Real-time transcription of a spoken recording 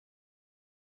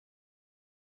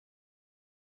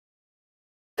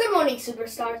morning,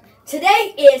 superstars.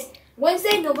 Today is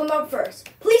Wednesday, November 1st.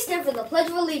 Please stand for the Pledge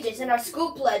of Allegiance in our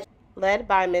school pledge. Led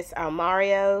by Miss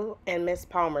Almario and Miss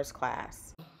Palmer's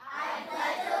class. I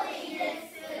pledge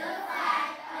allegiance to the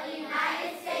flag of the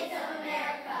United States of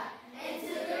America and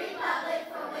to the republic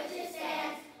for which it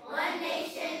stands, one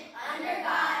nation, under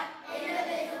God,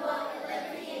 indivisible, with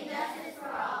liberty and justice for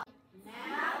all.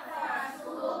 Now for our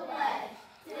school pledge.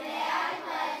 Today I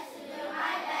pledge to do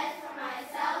my best for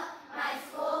myself, my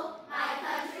school, my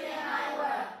country, and my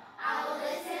world. I will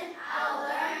listen, I will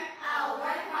learn, I will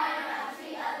work hard, and I will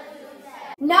treat others with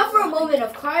respect. Now for a moment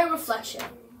of quiet reflection.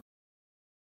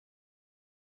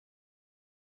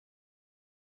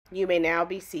 You may now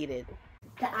be seated.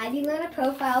 The Ivy Learner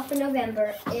profile for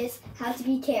November is how to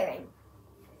be caring.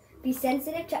 Be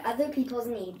sensitive to other people's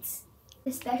needs.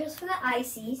 The specials for the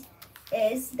ICs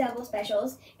is double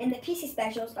specials, and the PC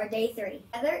specials are day 3.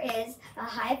 Weather is a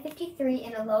high of 53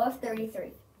 and a low of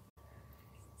 33.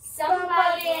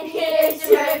 Somebody in here is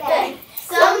your birthday.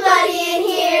 Somebody in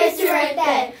here is your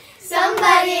birthday.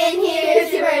 Somebody in here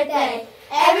is your birthday.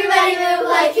 Everybody move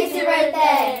like it's your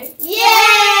birthday.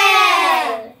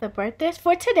 Yeah! The birthdays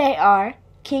for today are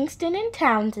Kingston and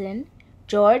Townsend,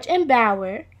 George and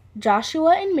Bauer,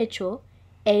 Joshua and Mitchell,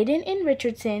 Aiden and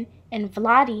Richardson, and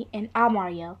Vladi and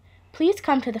Almario. Please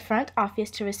come to the front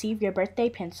office to receive your birthday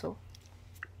pencil.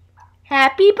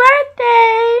 Happy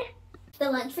birthday! The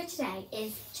lunch for today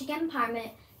is chicken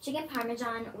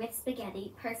parmesan with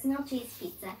spaghetti, personal cheese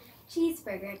pizza,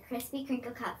 cheeseburger, crispy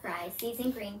crinkle cut fries,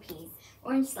 seasoned green peas,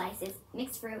 orange slices,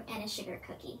 mixed fruit, and a sugar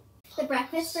cookie. The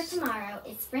breakfast for tomorrow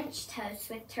is French toast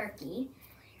with turkey,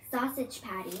 sausage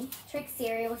patty, Trick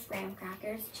cereal with graham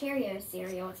crackers, Cheerios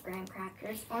cereal with graham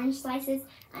crackers, orange slices,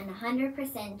 and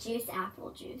 100% juice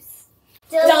apple juice.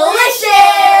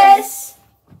 Delicious!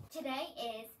 Today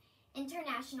is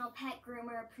International Pet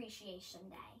Groomer Appreciation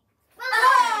Day.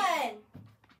 Fun!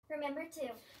 Remember to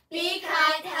Be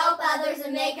kind, help others,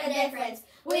 and make a difference.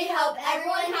 We hope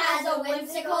everyone has a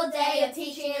whimsical day of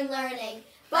teaching and learning.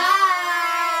 Bye!